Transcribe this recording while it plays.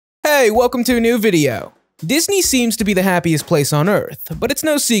Hey, welcome to a new video. Disney seems to be the happiest place on Earth, but it's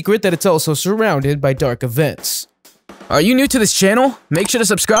no secret that it's also surrounded by dark events. Are you new to this channel? Make sure to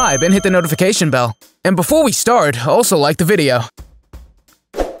subscribe and hit the notification bell. And before we start, also like the video.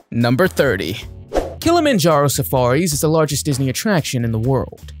 Number 30. Kilimanjaro Safaris is the largest Disney attraction in the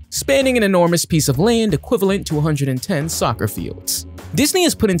world, spanning an enormous piece of land equivalent to 110 soccer fields. Disney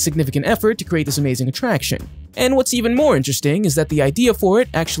has put in significant effort to create this amazing attraction, and what's even more interesting is that the idea for it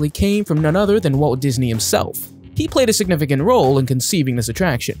actually came from none other than Walt Disney himself. He played a significant role in conceiving this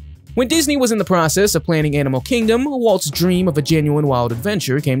attraction. When Disney was in the process of planning Animal Kingdom, Walt's dream of a genuine wild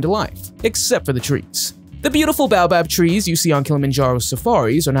adventure came to life, except for the trees. The beautiful baobab trees you see on Kilimanjaro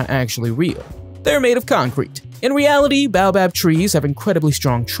Safaris are not actually real. They're made of concrete. In reality, baobab trees have incredibly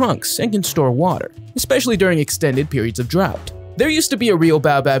strong trunks and can store water, especially during extended periods of drought. There used to be a real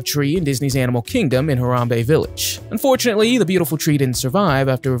baobab tree in Disney's Animal Kingdom in Harambe Village. Unfortunately, the beautiful tree didn't survive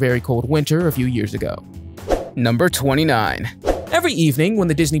after a very cold winter a few years ago. Number 29. Every evening when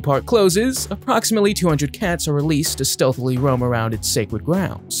the Disney park closes, approximately 200 cats are released to stealthily roam around its sacred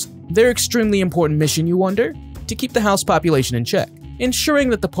grounds. Their extremely important mission, you wonder? To keep the house population in check, ensuring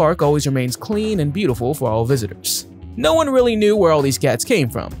that the park always remains clean and beautiful for all visitors. No one really knew where all these cats came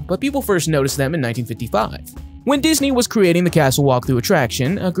from, but people first noticed them in 1955. When Disney was creating the castle walkthrough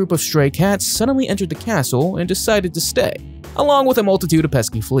attraction, a group of stray cats suddenly entered the castle and decided to stay, along with a multitude of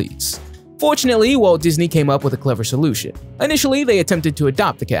pesky fleas. Fortunately, Walt Disney came up with a clever solution. Initially, they attempted to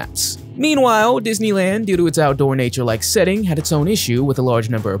adopt the cats. Meanwhile, Disneyland, due to its outdoor nature-like setting, had its own issue with a large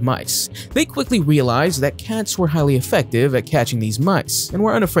number of mice. They quickly realized that cats were highly effective at catching these mice and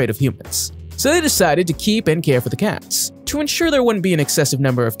were unafraid of humans. So they decided to keep and care for the cats. To ensure there wouldn't be an excessive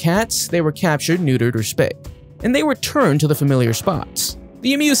number of cats, they were captured, neutered, or spayed, and they returned to the familiar spots.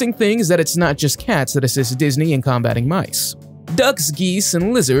 The amusing thing is that it's not just cats that assist Disney in combating mice. Ducks, geese,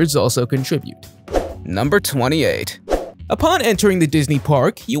 and lizards also contribute. Number 28. Upon entering the Disney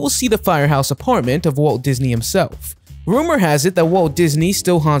park, you will see the firehouse apartment of Walt Disney himself. Rumor has it that Walt Disney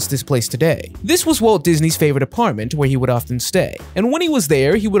still haunts this place today. This was Walt Disney's favorite apartment where he would often stay, and when he was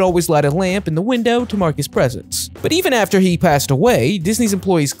there, he would always light a lamp in the window to mark his presence. But even after he passed away, Disney's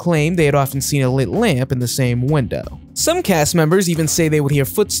employees claimed they had often seen a lit lamp in the same window. Some cast members even say they would hear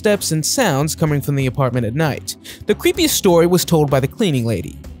footsteps and sounds coming from the apartment at night. The creepiest story was told by the cleaning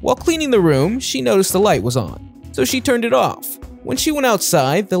lady. While cleaning the room, she noticed the light was on, so she turned it off. When she went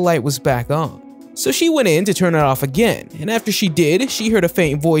outside, the light was back on. So she went in to turn it off again, and after she did, she heard a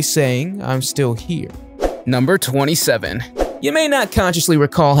faint voice saying, "I'm still here." Number 27. You may not consciously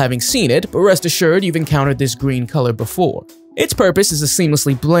recall having seen it, but rest assured you've encountered this green color before. Its purpose is to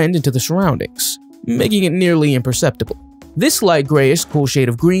seamlessly blend into the surroundings, making it nearly imperceptible. This light grayish cool shade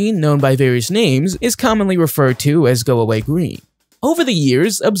of green, known by various names, is commonly referred to as go-away green. Over the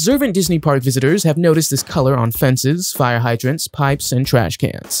years, observant Disney park visitors have noticed this color on fences, fire hydrants, pipes, and trash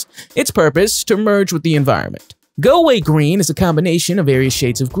cans. Its purpose, to merge with the environment. Go-away green is a combination of various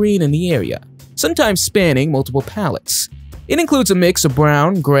shades of green in the area, sometimes spanning multiple palettes. It includes a mix of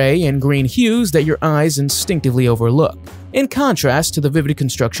brown, gray, and green hues that your eyes instinctively overlook, in contrast to the vivid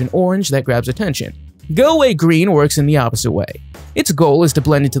construction orange that grabs attention. Go-away green works in the opposite way. Its goal is to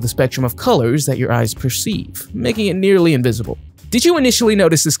blend into the spectrum of colors that your eyes perceive, making it nearly invisible. Did you initially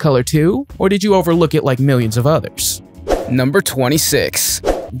notice this color too, or did you overlook it like millions of others? Number 26.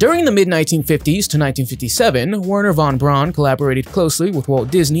 During the mid-1950s to 1957, Wernher von Braun collaborated closely with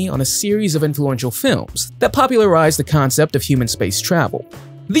Walt Disney on a series of influential films that popularized the concept of human space travel.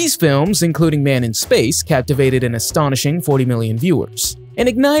 These films, including Man in Space, captivated an astonishing 40 million viewers and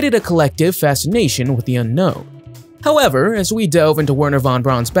ignited a collective fascination with the unknown. However, as we delve into Wernher von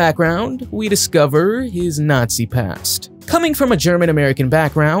Braun's background, we discover his Nazi past. Coming from a German-American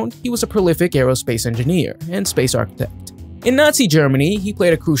background, he was a prolific aerospace engineer and space architect. In Nazi Germany, he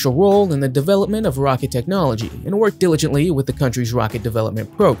played a crucial role in the development of rocket technology and worked diligently with the country's rocket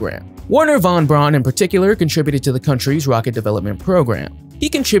development program. Wernher von Braun in particular contributed to the country's rocket development program. He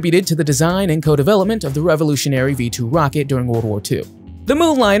contributed to the design and co-development of the revolutionary V-2 rocket during World War II. The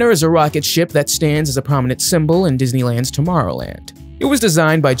Moonliner is a rocket ship that stands as a prominent symbol in Disneyland's Tomorrowland. It was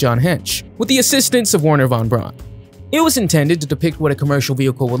designed by John Hench, with the assistance of Wernher von Braun. It was intended to depict what a commercial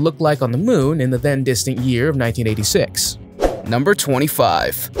vehicle would look like on the moon in the then-distant year of 1986. Number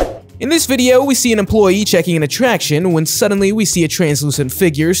 25. In this video, we see an employee checking an attraction when suddenly we see a translucent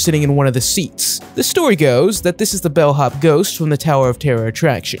figure sitting in one of the seats. The story goes that this is the bellhop ghost from the Tower of Terror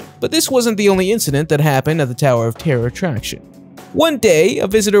attraction. But this wasn't the only incident that happened at the Tower of Terror attraction. One day, a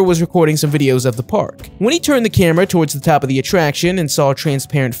visitor was recording some videos of the park when he turned the camera towards the top of the attraction and saw a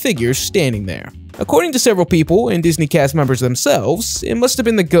transparent figure standing there. According to several people and Disney cast members themselves, it must have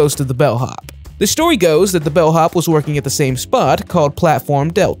been the ghost of the bellhop. The story goes that the bellhop was working at the same spot called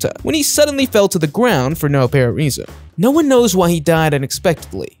Platform Delta when he suddenly fell to the ground for no apparent reason. No one knows why he died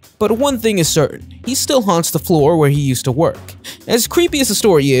unexpectedly, but one thing is certain, he still haunts the floor where he used to work. As creepy as the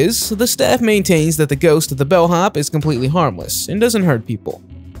story is, the staff maintains that the ghost of the bellhop is completely harmless and doesn't hurt people.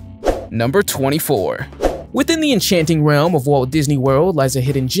 Number 24. Within the enchanting realm of Walt Disney World lies a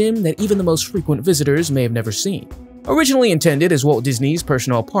hidden gem that even the most frequent visitors may have never seen. Originally intended as Walt Disney's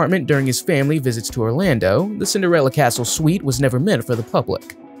personal apartment during his family visits to Orlando, the Cinderella Castle suite was never meant for the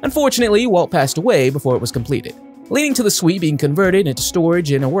public. Unfortunately, Walt passed away before it was completed, leading to the suite being converted into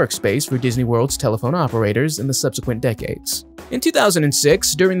storage and a workspace for Disney World's telephone operators in the subsequent decades. In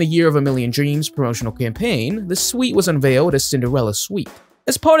 2006, during the Year of a Million Dreams promotional campaign, the suite was unveiled as Cinderella Suite.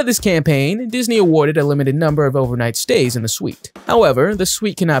 As part of this campaign, Disney awarded a limited number of overnight stays in the suite. However, the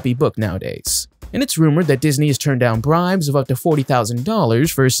suite cannot be booked nowadays, and it's rumored that Disney has turned down bribes of up to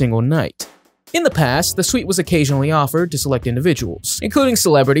 $40,000 for a single night. In the past, the suite was occasionally offered to select individuals, including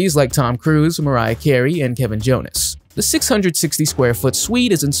celebrities like Tom Cruise, Mariah Carey, and Kevin Jonas. The 660-square-foot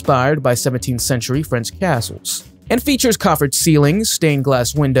suite is inspired by 17th century French castles, and features coffered ceilings, stained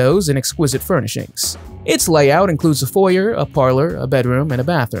glass windows, and exquisite furnishings. Its layout includes a foyer, a parlor, a bedroom, and a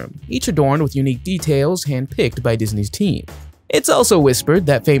bathroom, each adorned with unique details handpicked by Disney's team. It's also whispered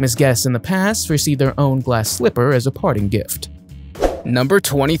that famous guests in the past received their own glass slipper as a parting gift. Number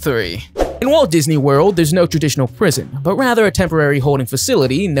 23. In Walt Disney World, there's no traditional prison, but rather a temporary holding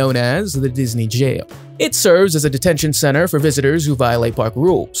facility known as the Disney Jail. It serves as a detention center for visitors who violate park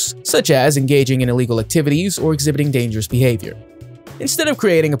rules, such as engaging in illegal activities or exhibiting dangerous behavior. Instead of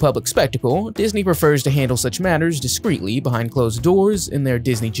creating a public spectacle, Disney prefers to handle such matters discreetly behind closed doors in their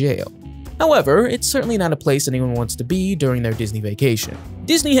Disney Jail. However, it's certainly not a place anyone wants to be during their Disney vacation.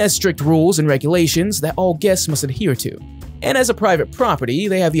 Disney has strict rules and regulations that all guests must adhere to, and as a private property,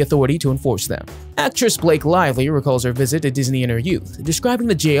 they have the authority to enforce them. Actress Blake Lively recalls her visit to Disney in her youth, describing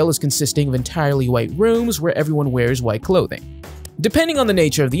the jail as consisting of entirely white rooms where everyone wears white clothing. Depending on the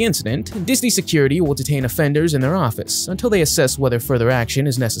nature of the incident, Disney security will detain offenders in their office until they assess whether further action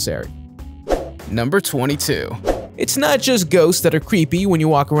is necessary. Number 22. It's not just ghosts that are creepy when you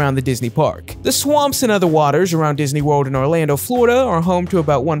walk around the Disney park. The swamps and other waters around Disney World in Orlando, Florida are home to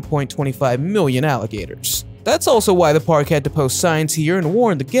about 1.25 million alligators. That's also why the park had to post signs here and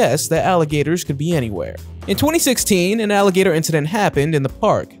warn the guests that alligators could be anywhere. In 2016, an alligator incident happened in the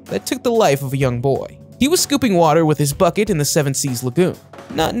park that took the life of a young boy. He was scooping water with his bucket in the Seven Seas Lagoon,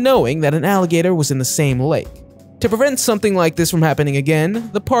 not knowing that an alligator was in the same lake. To prevent something like this from happening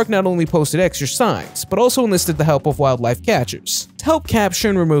again, the park not only posted extra signs, but also enlisted the help of wildlife catchers to help capture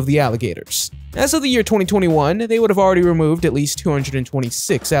and remove the alligators. As of the year 2021, they would have already removed at least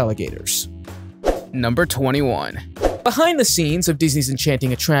 226 alligators. Number 21. Behind the scenes of Disney's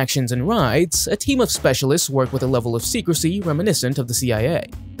enchanting attractions and rides, a team of specialists work with a level of secrecy reminiscent of the CIA.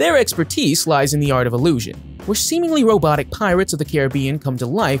 Their expertise lies in the art of illusion, where seemingly robotic pirates of the Caribbean come to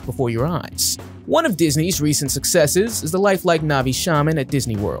life before your eyes. One of Disney's recent successes is the lifelike Na'vi shaman at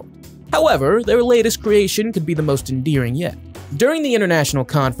Disney World. However, their latest creation could be the most endearing yet. During the International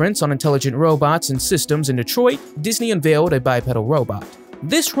Conference on Intelligent Robots and Systems in Detroit, Disney unveiled a bipedal robot.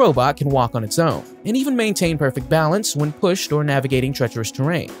 This robot can walk on its own, and even maintain perfect balance when pushed or navigating treacherous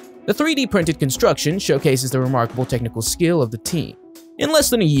terrain. The 3D printed construction showcases the remarkable technical skill of the team. In less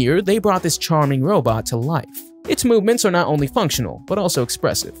than a year, they brought this charming robot to life. Its movements are not only functional, but also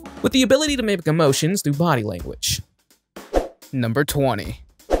expressive, with the ability to mimic emotions through body language. Number 20.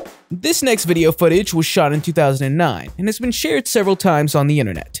 This next video footage was shot in 2009 and has been shared several times on the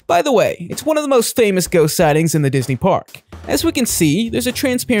internet. By the way, it's one of the most famous ghost sightings in the Disney park. As we can see, there's a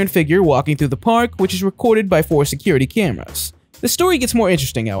transparent figure walking through the park, which is recorded by 4 security cameras. The story gets more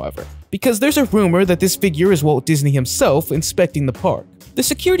interesting, however, because there's a rumor that this figure is Walt Disney himself inspecting the park. The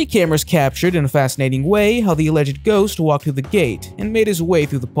security cameras captured in a fascinating way how the alleged ghost walked through the gate and made his way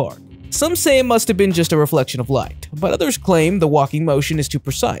through the park. Some say it must have been just a reflection of light, but others claim the walking motion is too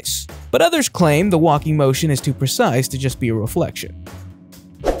precise. To just be a reflection.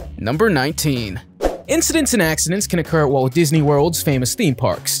 Number 19. Incidents and accidents can occur at Walt Disney World's famous theme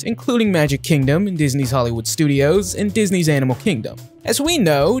parks, including Magic Kingdom, Disney's Hollywood Studios, and Disney's Animal Kingdom. As we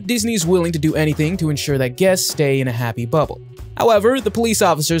know, Disney is willing to do anything to ensure that guests stay in a happy bubble. However, the police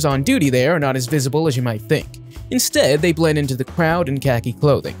officers on duty there are not as visible as you might think. Instead, they blend into the crowd in khaki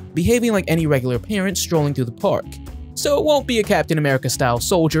clothing, behaving like any regular parent strolling through the park. So it won't be a Captain America-style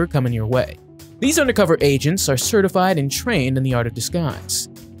soldier coming your way. These undercover agents are certified and trained in the art of disguise.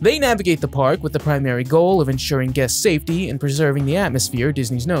 They navigate the park with the primary goal of ensuring guest safety and preserving the atmosphere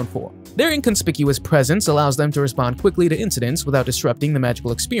Disney's known for. Their inconspicuous presence allows them to respond quickly to incidents without disrupting the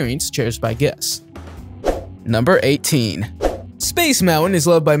magical experience cherished by guests. Number 18. Space Mountain is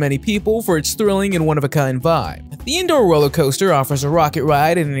loved by many people for its thrilling and one-of-a-kind vibe. The indoor roller coaster offers a rocket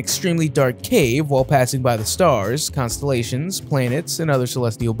ride in an extremely dark cave while passing by the stars, constellations, planets, and other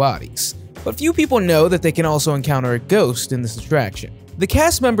celestial bodies. But few people know that they can also encounter a ghost in this attraction. The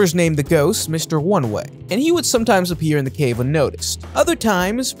cast members named the ghost Mr. One-Way, and he would sometimes appear in the cave unnoticed. Other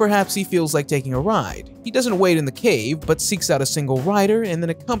times, perhaps he feels like taking a ride. He doesn't wait in the cave, but seeks out a single rider and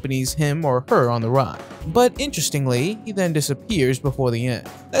then accompanies him or her on the ride. But interestingly, he then disappears before the end.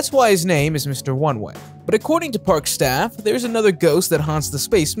 That's why his name is Mr. One-Way. But according to park staff, there's another ghost that haunts the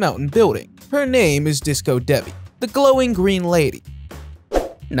Space Mountain building. Her name is Disco Debbie, the glowing green lady.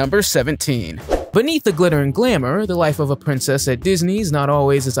 Number 17. Beneath the glitter and glamour, the life of a princess at Disney is not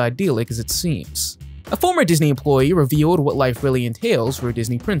always as idyllic as it seems. A former Disney employee revealed what life really entails for a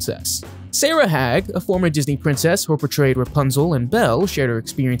Disney princess. Sarah Hagg, a former Disney princess who portrayed Rapunzel and Belle, shared her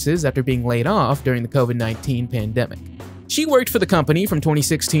experiences after being laid off during the COVID-19 pandemic. She worked for the company from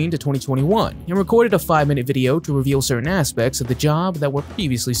 2016 to 2021 and recorded a 5-minute video to reveal certain aspects of the job that were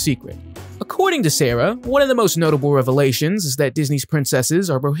previously secret. According to Sarah, one of the most notable revelations is that Disney's princesses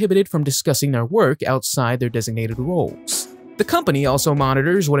are prohibited from discussing their work outside their designated roles. The company also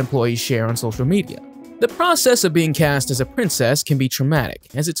monitors what employees share on social media. The process of being cast as a princess can be traumatic,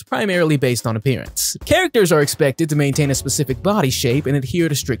 as it's primarily based on appearance. Characters are expected to maintain a specific body shape and adhere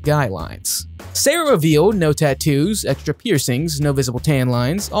to strict guidelines. Sarah revealed no tattoos, extra piercings, no visible tan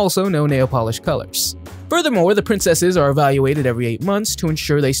lines, also no nail polish colors. Furthermore, the princesses are evaluated every 8 months to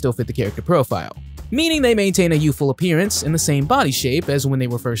ensure they still fit the character profile, meaning they maintain a youthful appearance and the same body shape as when they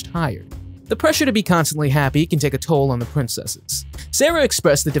were first hired. The pressure to be constantly happy can take a toll on the princesses. Sarah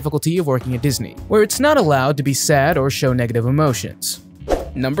expressed the difficulty of working at Disney, where it's not allowed to be sad or show negative emotions.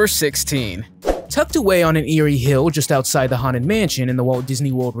 Number 16. Tucked away on an eerie hill just outside the Haunted Mansion in the Walt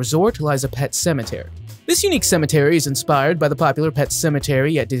Disney World Resort lies a pet cemetery. This unique cemetery is inspired by the popular Pet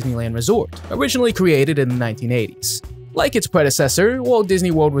Cemetery at Disneyland Resort, originally created in the 1980s. Like its predecessor, Walt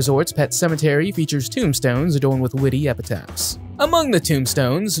Disney World Resort's Pet Cemetery features tombstones adorned with witty epitaphs. Among the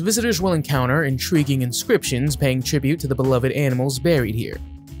tombstones, visitors will encounter intriguing inscriptions paying tribute to the beloved animals buried here.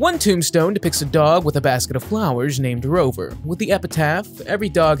 One tombstone depicts a dog with a basket of flowers named Rover, with the epitaph, "Every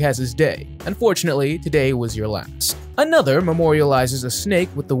dog has his day. Unfortunately, today was your last." Another memorializes a snake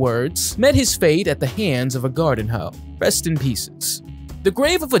with the words, "Met his fate at the hands of a garden hoe. Rest in pieces." The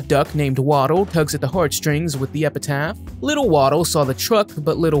grave of a duck named Waddle tugs at the heartstrings with the epitaph, "Little Waddle saw the truck,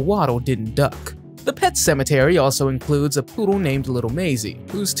 but Little Waddle didn't duck." The pet cemetery also includes a poodle named Little Maisie,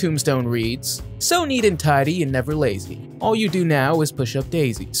 whose tombstone reads, "So neat and tidy and never lazy. All you do now is push up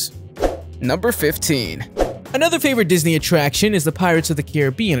daisies." Number 15. Another favorite Disney attraction is the Pirates of the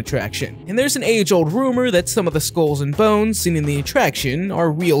Caribbean attraction, and there's an age-old rumor that some of the skulls and bones seen in the attraction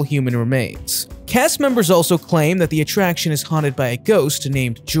are real human remains. Cast members also claim that the attraction is haunted by a ghost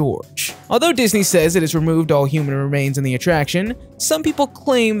named George. Although Disney says it has removed all human remains in the attraction, some people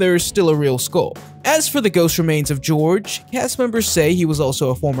claim there is still a real skull. As for the ghost remains of George, cast members say he was also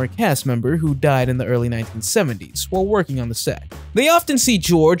a former cast member who died in the early 1970s while working on the set. They often see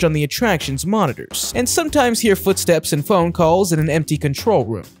George on the attraction's monitors, and sometimes hear footsteps and phone calls in an empty control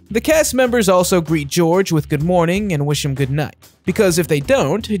room. The cast members also greet George with good morning and wish him good night, because if they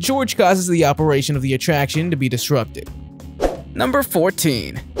don't, George causes the operation of the attraction to be disrupted. Number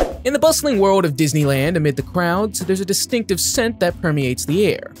 14. In the bustling world of Disneyland amid the crowds, there's a distinctive scent that permeates the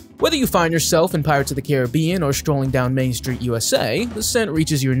air. Whether you find yourself in Pirates of the Caribbean or strolling down Main Street, USA, the scent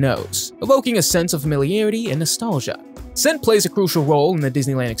reaches your nose, evoking a sense of familiarity and nostalgia. Scent plays a crucial role in the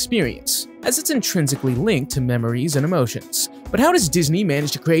Disneyland experience, as it's intrinsically linked to memories and emotions. But how does Disney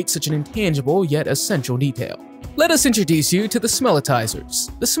manage to create such an intangible yet essential detail? Let us introduce you to the smellitizers.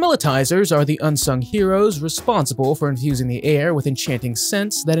 The smellitizers are the unsung heroes responsible for infusing the air with enchanting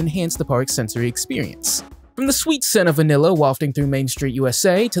scents that enhance the park's sensory experience. From the sweet scent of vanilla wafting through Main Street,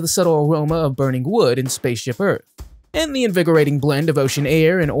 USA, to the subtle aroma of burning wood in Spaceship Earth, and the invigorating blend of ocean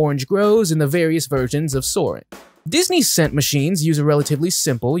air and orange grows in the various versions of Soarin'. Disney's scent machines use a relatively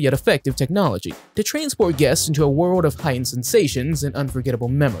simple yet effective technology to transport guests into a world of heightened sensations and unforgettable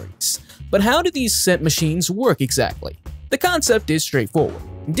memories. But how do these scent machines work exactly? The concept is straightforward.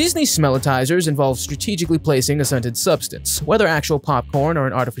 Disney's smellitizers involve strategically placing a scented substance, whether actual popcorn or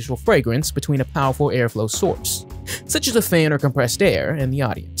an artificial fragrance, between a powerful airflow source, such as a fan or compressed air, and the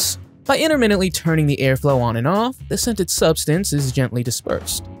audience. By intermittently turning the airflow on and off, the scented substance is gently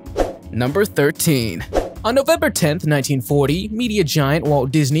dispersed. Number 13. On November 10, 1940, media giant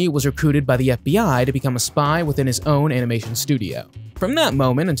Walt Disney was recruited by the FBI to become a spy within his own animation studio. From that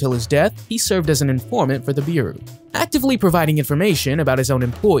moment until his death, he served as an informant for the Bureau, actively providing information about his own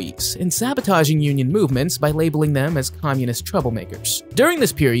employees and sabotaging union movements by labeling them as communist troublemakers. During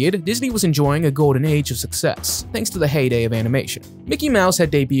this period, Disney was enjoying a golden age of success, thanks to the heyday of animation. Mickey Mouse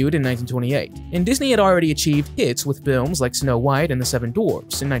had debuted in 1928, and Disney had already achieved hits with films like Snow White and the Seven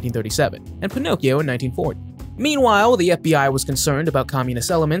Dwarfs in 1937, and Pinocchio in 1940. Meanwhile, the FBI was concerned about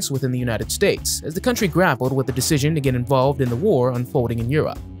communist elements within the United States, as the country grappled with the decision to get involved in the war unfolding in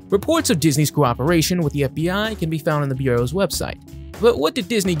Europe. Reports of Disney's cooperation with the FBI can be found on the Bureau's website. But what did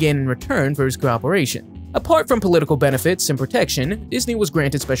Disney gain in return for his cooperation? Apart from political benefits and protection, Disney was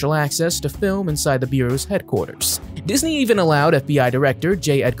granted special access to film inside the Bureau's headquarters. Disney even allowed FBI Director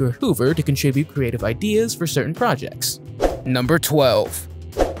J. Edgar Hoover to contribute creative ideas for certain projects. Number 12.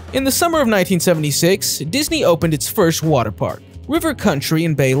 In the summer of 1976, Disney opened its first water park, River Country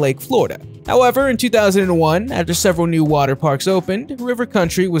in Bay Lake, Florida. However, in 2001, after several new water parks opened, River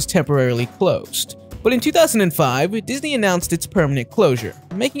Country was temporarily closed. But in 2005, Disney announced its permanent closure,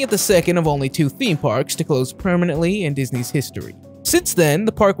 making it the second of only 2 theme parks to close permanently in Disney's history. Since then,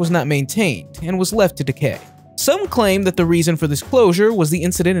 the park was not maintained and was left to decay. Some claim that the reason for this closure was the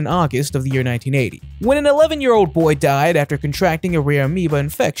incident in August of the year 1980, when an 11-year-old boy died after contracting a rare amoeba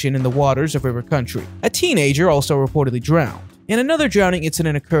infection in the waters of River Country. A teenager also reportedly drowned, and another drowning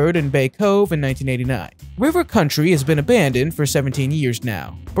incident occurred in Bay Cove in 1989. River Country has been abandoned for 17 years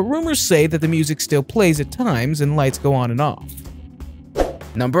now, but rumors say that the music still plays at times and lights go on and off.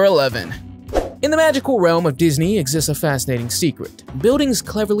 Number 11. In the magical realm of Disney exists a fascinating secret: buildings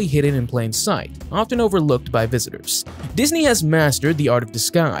cleverly hidden in plain sight, often overlooked by visitors. Disney has mastered the art of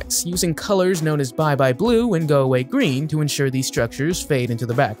disguise, using colors known as bye-bye blue and go-away green to ensure these structures fade into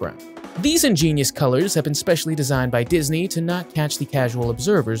the background. These ingenious colors have been specially designed by Disney to not catch the casual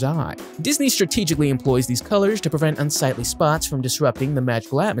observer's eye. Disney strategically employs these colors to prevent unsightly spots from disrupting the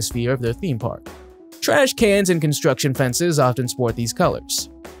magical atmosphere of their theme park. Trash cans and construction fences often sport these colors.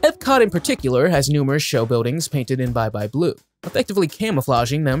 Epcot in particular has numerous show buildings painted in bye-bye blue, effectively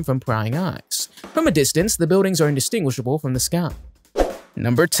camouflaging them from prying eyes. From a distance, the buildings are indistinguishable from the sky.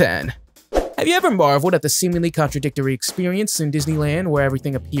 Number 10. Have you ever marveled at the seemingly contradictory experience in Disneyland where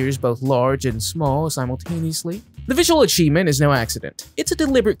everything appears both large and small simultaneously? The visual achievement is no accident. It's a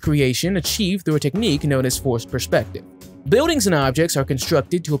deliberate creation achieved through a technique known as forced perspective. Buildings and objects are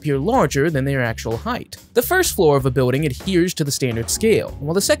constructed to appear larger than their actual height. The first floor of a building adheres to the standard scale,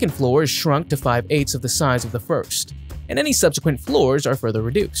 while the second floor is shrunk to 5/8 of the size of the first, and any subsequent floors are further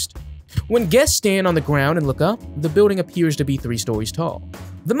reduced. When guests stand on the ground and look up, the building appears to be 3 stories tall.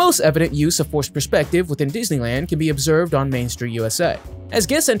 The most evident use of forced perspective within Disneyland can be observed on Main Street, USA. As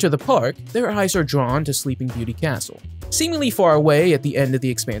guests enter the park, their eyes are drawn to Sleeping Beauty Castle, seemingly far away at the end of the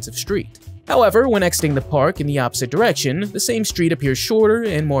expansive street. However, when exiting the park in the opposite direction, the same street appears shorter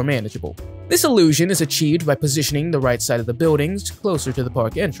and more manageable. This illusion is achieved by positioning the right side of the buildings closer to the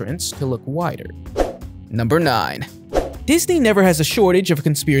park entrance to look wider. Number 9. Disney never has a shortage of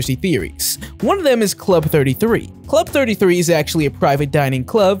conspiracy theories. One of them is Club 33. Club 33 is actually a private dining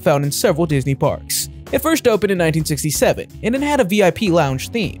club found in several Disney parks. It first opened in 1967, and it had a VIP lounge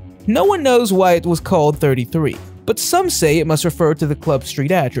theme. No one knows why it was called 33, but some say it must refer to the club's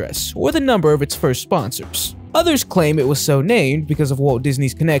street address or the number of its first sponsors. Others claim it was so named because of Walt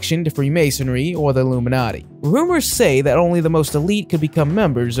Disney's connection to Freemasonry or the Illuminati. Rumors say that only the most elite could become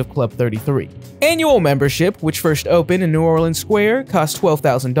members of Club 33. Annual membership, which first opened in New Orleans Square, cost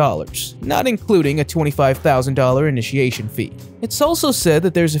 $12,000, not including a $25,000 initiation fee. It's also said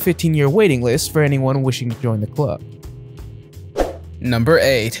that there's a 15-year waiting list for anyone wishing to join the club. Number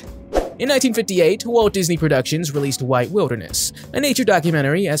 8. In 1958, Walt Disney Productions released White Wilderness, a nature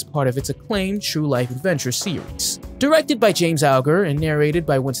documentary as part of its acclaimed True Life Adventure series. Directed by James Alger and narrated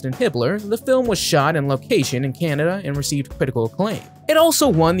by Winston Hibler, the film was shot in location in Canada and received critical acclaim. It also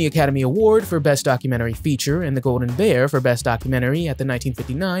won the Academy Award for Best Documentary Feature and the Golden Bear for Best Documentary at the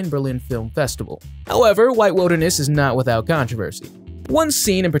 1959 Berlin Film Festival. However, White Wilderness is not without controversy. One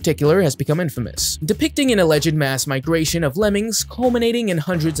scene in particular has become infamous, depicting an alleged mass migration of lemmings culminating in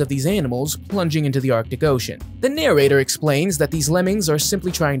hundreds of these animals plunging into the Arctic Ocean. The narrator explains that these lemmings are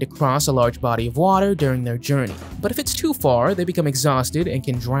simply trying to cross a large body of water during their journey, but if it's too far, they become exhausted and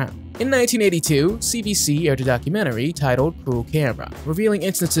can drown. In 1982, CBC aired a documentary titled Cruel Camera, revealing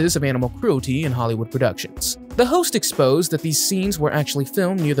instances of animal cruelty in Hollywood productions. The host exposed that these scenes were actually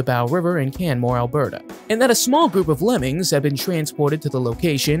filmed near the Bow River in Canmore, Alberta, and that a small group of lemmings had been transported to the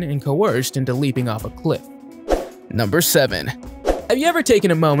location and coerced into leaping off a cliff. Number 7. Have you ever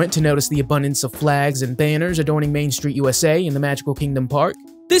taken a moment to notice the abundance of flags and banners adorning Main Street, USA in the Magical Kingdom Park?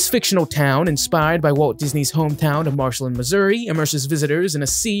 This fictional town, inspired by Walt Disney's hometown of Marshland, Missouri, immerses visitors in a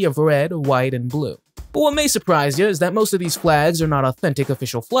sea of red, white, and blue. But what may surprise you is that most of these flags are not authentic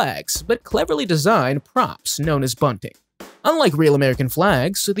official flags, but cleverly designed props known as bunting. Unlike real American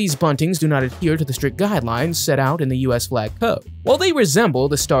flags, these buntings do not adhere to the strict guidelines set out in the US Flag Code. While they resemble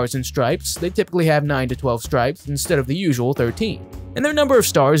the stars and stripes, they typically have 9 to 12 stripes instead of the usual 13. And their number of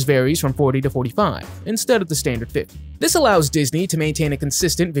stars varies from 40 to 45, instead of the standard 50. This allows Disney to maintain a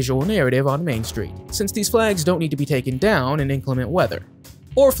consistent visual narrative on Main Street, since these flags don't need to be taken down in inclement weather,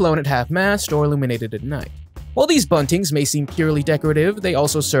 or flown at half-mast or illuminated at night. While these buntings may seem purely decorative, they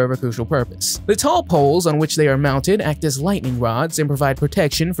also serve a crucial purpose. The tall poles on which they are mounted act as lightning rods and provide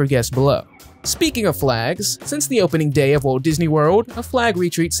protection for guests below. Speaking of flags, since the opening day of Walt Disney World, a flag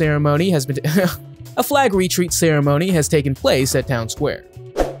retreat ceremony has taken place at Town Square.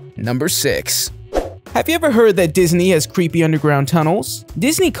 Number 6. Have you ever heard that Disney has creepy underground tunnels?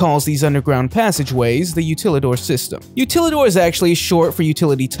 Disney calls these underground passageways the utilidor system. Utilidor is actually short for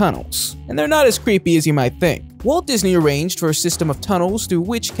utility tunnels, and they're not as creepy as you might think. Walt Disney arranged for a system of tunnels through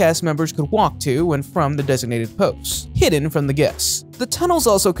which cast members could walk to and from the designated posts, hidden from the guests. The tunnels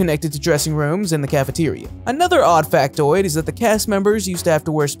also connected to dressing rooms and the cafeteria. Another odd factoid is that the cast members used to have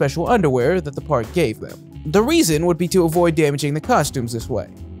to wear special underwear that the park gave them. The reason would be to avoid damaging the costumes this way.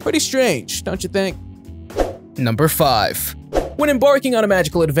 Pretty strange, don't you think? Number 5. When embarking on a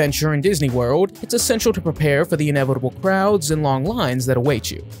magical adventure in Disney World, it's essential to prepare for the inevitable crowds and long lines that await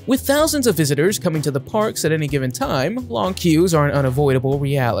you. With thousands of visitors coming to the parks at any given time, long queues are an unavoidable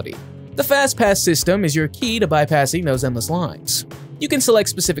reality. The Fast Pass system is your key to bypassing those endless lines. You can select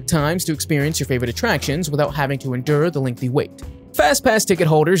specific times to experience your favorite attractions without having to endure the lengthy wait. Fast Pass ticket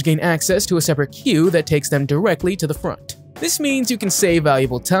holders gain access to a separate queue that takes them directly to the front. This means you can save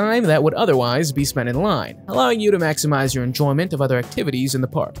valuable time that would otherwise be spent in line, allowing you to maximize your enjoyment of other activities in the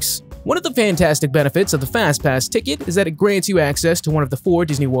parks. One of the fantastic benefits of the Fast Pass ticket is that it grants you access to one of the 4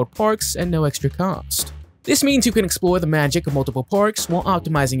 Disney World parks at no extra cost. This means you can explore the magic of multiple parks while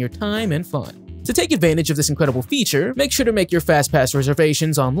optimizing your time and fun. To take advantage of this incredible feature, make sure to make your Fast Pass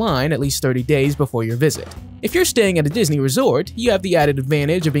reservations online at least 30 days before your visit. If you're staying at a Disney resort, you have the added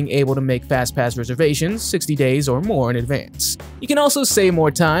advantage of being able to make Fast Pass reservations 60 days or more in advance. You can also save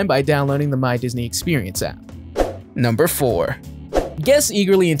more time by downloading the My Disney Experience app. Number 4. Guests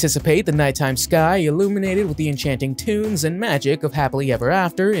eagerly anticipate the nighttime sky illuminated with the enchanting tunes and magic of Happily Ever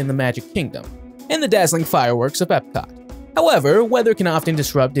After in the Magic Kingdom, and the dazzling fireworks of Epcot. However, weather can often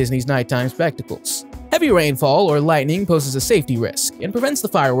disrupt Disney's nighttime spectacles. Heavy rainfall or lightning poses a safety risk and prevents the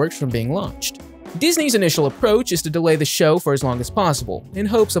fireworks from being launched. Disney's initial approach is to delay the show for as long as possible, in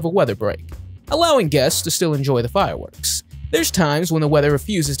hopes of a weather break, allowing guests to still enjoy the fireworks. There's times when the weather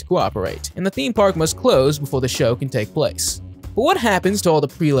refuses to cooperate, and the theme park must close before the show can take place. But what happens to all the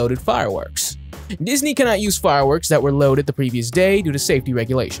preloaded fireworks? Disney cannot use fireworks that were loaded the previous day due to safety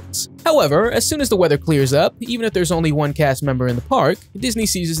regulations. However, as soon as the weather clears up, even if there's only one cast member in the park, Disney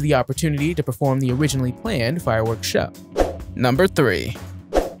seizes the opportunity to perform the originally planned fireworks show. Number 3.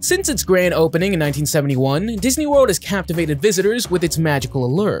 Since its grand opening in 1971, Disney World has captivated visitors with its magical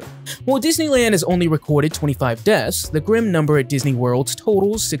allure. While Disneyland has only recorded 25 deaths, the grim number at Disney World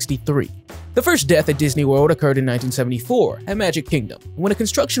totals 63. The first death at Disney World occurred in 1974 at Magic Kingdom, when a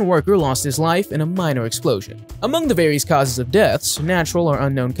construction worker lost his life in a minor explosion. Among the various causes of deaths, natural or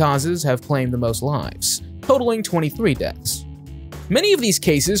unknown causes have claimed the most lives, totaling 23 deaths. Many of these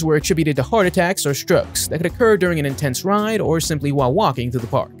cases were attributed to heart attacks or strokes that could occur during an intense ride or simply while walking through the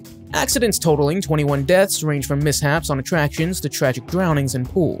park. Accidents totaling 21 deaths range from mishaps on attractions to tragic drownings in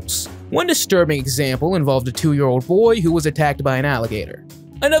pools. One disturbing example involved a 2-year-old boy who was attacked by an alligator.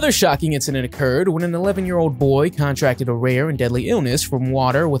 Another shocking incident occurred when an 11-year-old boy contracted a rare and deadly illness from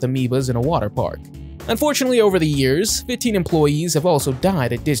water with amoebas in a water park. Unfortunately, over the years, 15 employees have also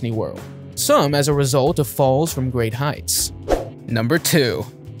died at Disney World, some as a result of falls from great heights. Number 2.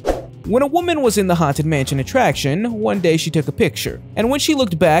 When a woman was in the Haunted Mansion attraction, one day she took a picture, and when she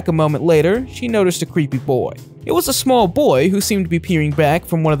looked back a moment later, she noticed a creepy boy. It was a small boy who seemed to be peering back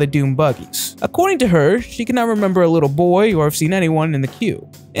from one of the doomed buggies. According to her, she cannot remember a little boy or have seen anyone in the queue.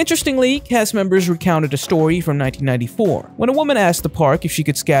 Interestingly, cast members recounted a story from 1994, when a woman asked the park if she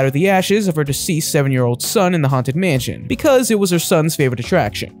could scatter the ashes of her deceased 7-year-old son in the Haunted Mansion, because it was her son's favorite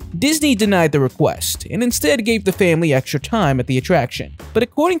attraction. Disney denied the request, and instead gave the family extra time at the attraction. But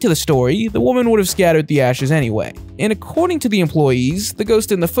according to the story, the woman would have scattered the ashes anyway. And according to the employees, the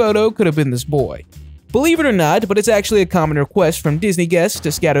ghost in the photo could have been this boy. Believe it or not, but it's actually a common request from Disney guests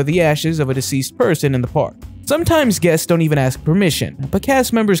to scatter the ashes of a deceased person in the park. Sometimes guests don't even ask permission, but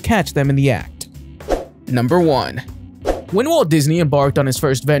cast members catch them in the act. Number 1. When Walt Disney embarked on his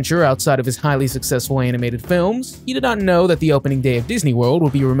first venture outside of his highly successful animated films, he did not know that the opening day of Disney World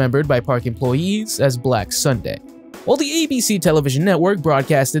would be remembered by park employees as Black Sunday. While the ABC television network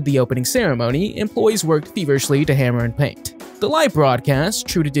broadcasted the opening ceremony, employees worked feverishly to hammer and paint. The live broadcast,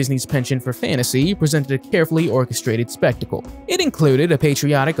 true to Disney's penchant for fantasy, presented a carefully orchestrated spectacle. It included a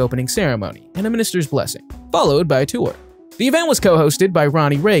patriotic opening ceremony and a minister's blessing, followed by a tour. The event was co-hosted by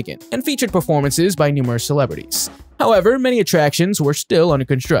Ronnie Reagan and featured performances by numerous celebrities. However, many attractions were still under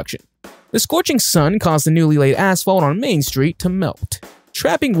construction. The scorching sun caused the newly laid asphalt on Main Street to melt,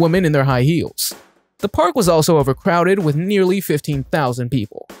 trapping women in their high heels. The park was also overcrowded with nearly 15,000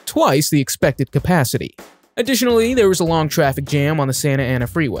 people, twice the expected capacity. Additionally, there was a long traffic jam on the Santa Ana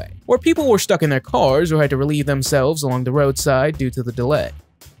Freeway, where people were stuck in their cars or had to relieve themselves along the roadside due to the delay.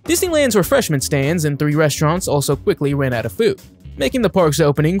 Disneyland's refreshment stands and 3 restaurants also quickly ran out of food, making the park's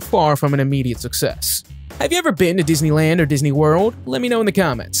opening far from an immediate success. Have you ever been to Disneyland or Disney World? Let me know in the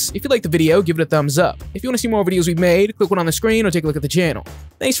comments. If you liked the video, give it a thumbs up. If you want to see more videos we've made, click one on the screen or take a look at the channel.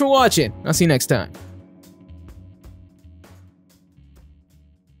 Thanks for watching. I'll see you next time.